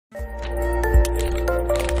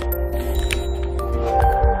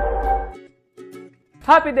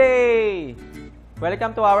Happy day!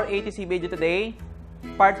 Welcome to our ATC video today.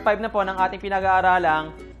 Part 5 na po ng ating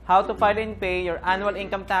pinag-aaralang how to file and pay your annual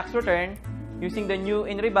income tax return using the new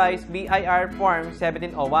and revised BIR Form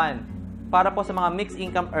 1701 para po sa mga mixed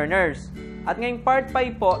income earners. At ngayong part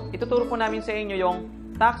 5 po, ituturo po namin sa inyo yung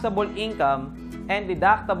taxable income and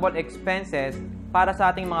deductible expenses para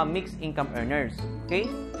sa ating mga mixed income earners.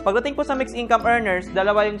 Okay? Pagdating po sa mixed income earners,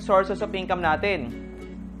 dalawa yung sources of income natin.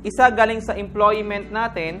 Isa galing sa employment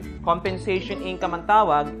natin, compensation income ang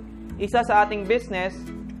tawag. Isa sa ating business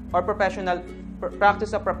or professional practice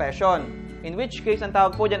of profession. In which case, ang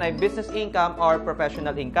tawag po dyan ay business income or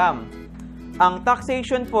professional income. Ang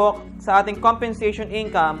taxation po sa ating compensation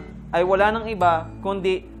income ay wala nang iba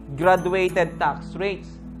kundi graduated tax rates.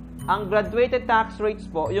 Ang graduated tax rates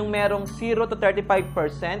po, yung merong 0 to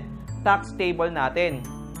 35% tax table natin.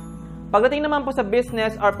 Pagdating naman po sa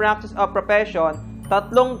business or practice of profession,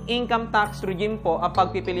 tatlong income tax regime po ang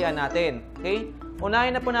pagpipilian natin. Okay?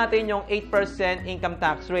 Unahin na po natin yung 8% income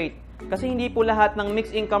tax rate. Kasi hindi po lahat ng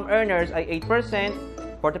mixed income earners ay 8%,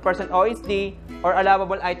 40% OSD, or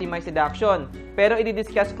allowable itemized deduction. Pero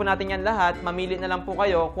i-discuss po natin yan lahat. Mamili na lang po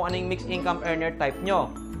kayo kung ano yung mixed income earner type nyo.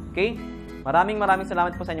 Okay? Maraming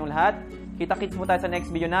salamat po sa inyong lahat. Kita-kits po tayo sa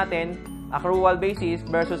next video natin. Accrual basis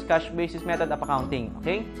versus cash basis method of accounting.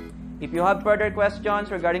 Okay? If you have further questions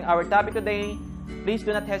regarding our topic today, please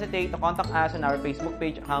do not hesitate to contact us on our Facebook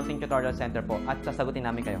page, Accounting Tutorial Center po, at sasagutin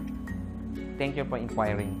namin kayo. Thank you for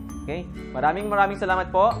inquiring. Okay? Maraming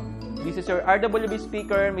salamat po. This is your RWB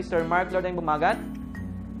speaker, Mr. Mark Lordeng Bumagat,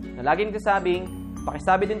 na laging nagsasabing,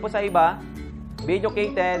 pakisabi din po sa iba, be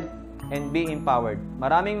educated, and be empowered.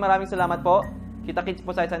 Maraming salamat po. Kita-kits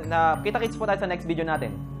po tayo sa next video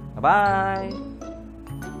natin. Bye-bye!